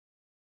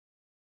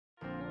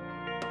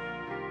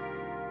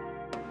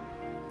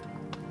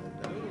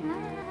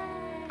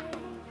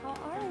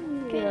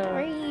How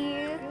are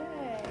you?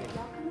 Good.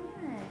 Welcome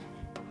in.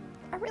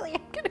 I really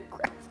am gonna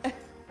cry.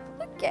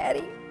 Look at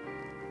him.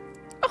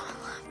 Oh,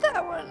 I love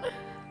that one.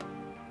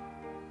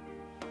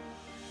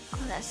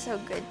 Oh, that's so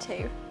good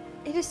too.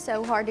 It is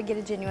so hard to get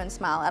a genuine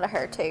smile out of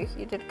her too.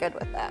 You did good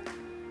with that.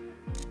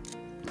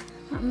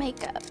 My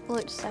makeup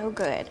looks so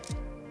good.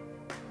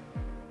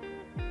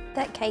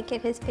 That cake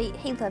at his feet,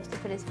 he loves to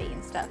put his feet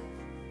in stuff.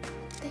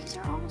 These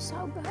are all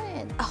so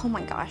good. Oh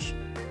my gosh.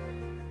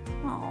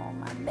 Oh,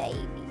 my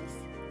babies.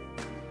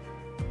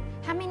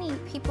 How many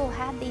people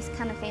have these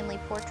kind of family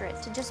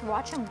portraits to just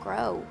watch them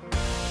grow?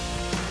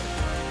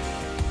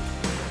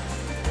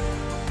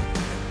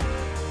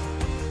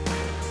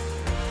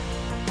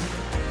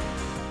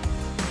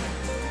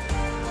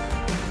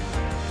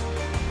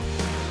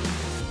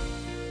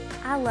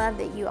 I love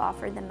that you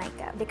offered the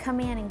makeup. To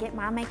come in and get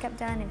my makeup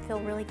done and feel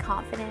really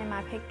confident in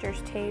my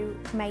pictures too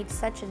made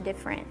such a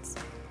difference.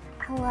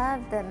 I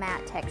love the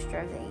matte texture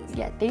of these.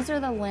 Yeah, these are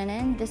the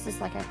linen. This is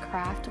like a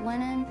craft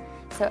linen.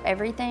 So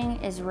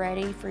everything is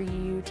ready for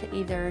you to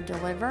either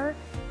deliver.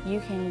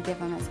 You can give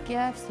them as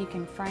gifts, you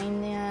can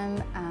frame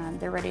them,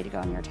 they're ready to go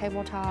on your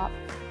tabletop.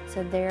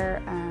 So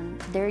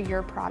they're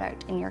your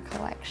product in your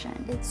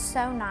collection. It's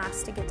so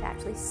nice to get to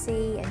actually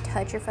see and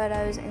touch your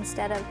photos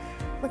instead of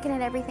looking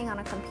at everything on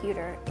a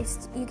computer.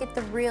 You get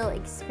the real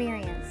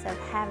experience of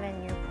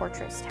having your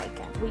portraits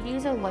taken. We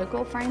use a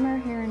local framer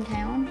here in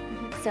town,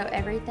 so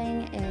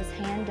everything is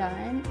hand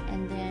done,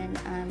 and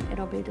then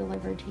it'll be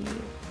delivered to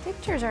you.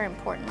 Pictures are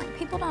important. Like,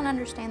 people don't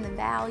understand the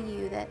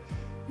value that,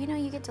 you know,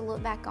 you get to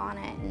look back on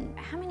it, and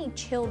how many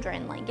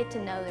children like get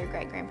to know their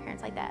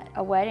great-grandparents like that.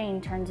 A wedding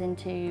turns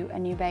into a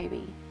new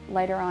baby,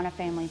 later on a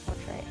family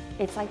portrait.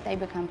 It's like they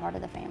become part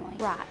of the family.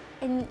 Right,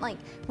 and like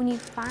when you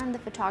find the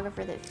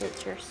photographer that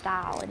fits your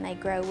style and they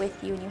grow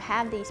with you and you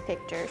have these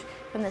pictures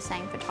from the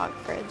same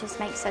photographer, it just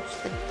makes such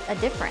a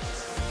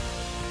difference.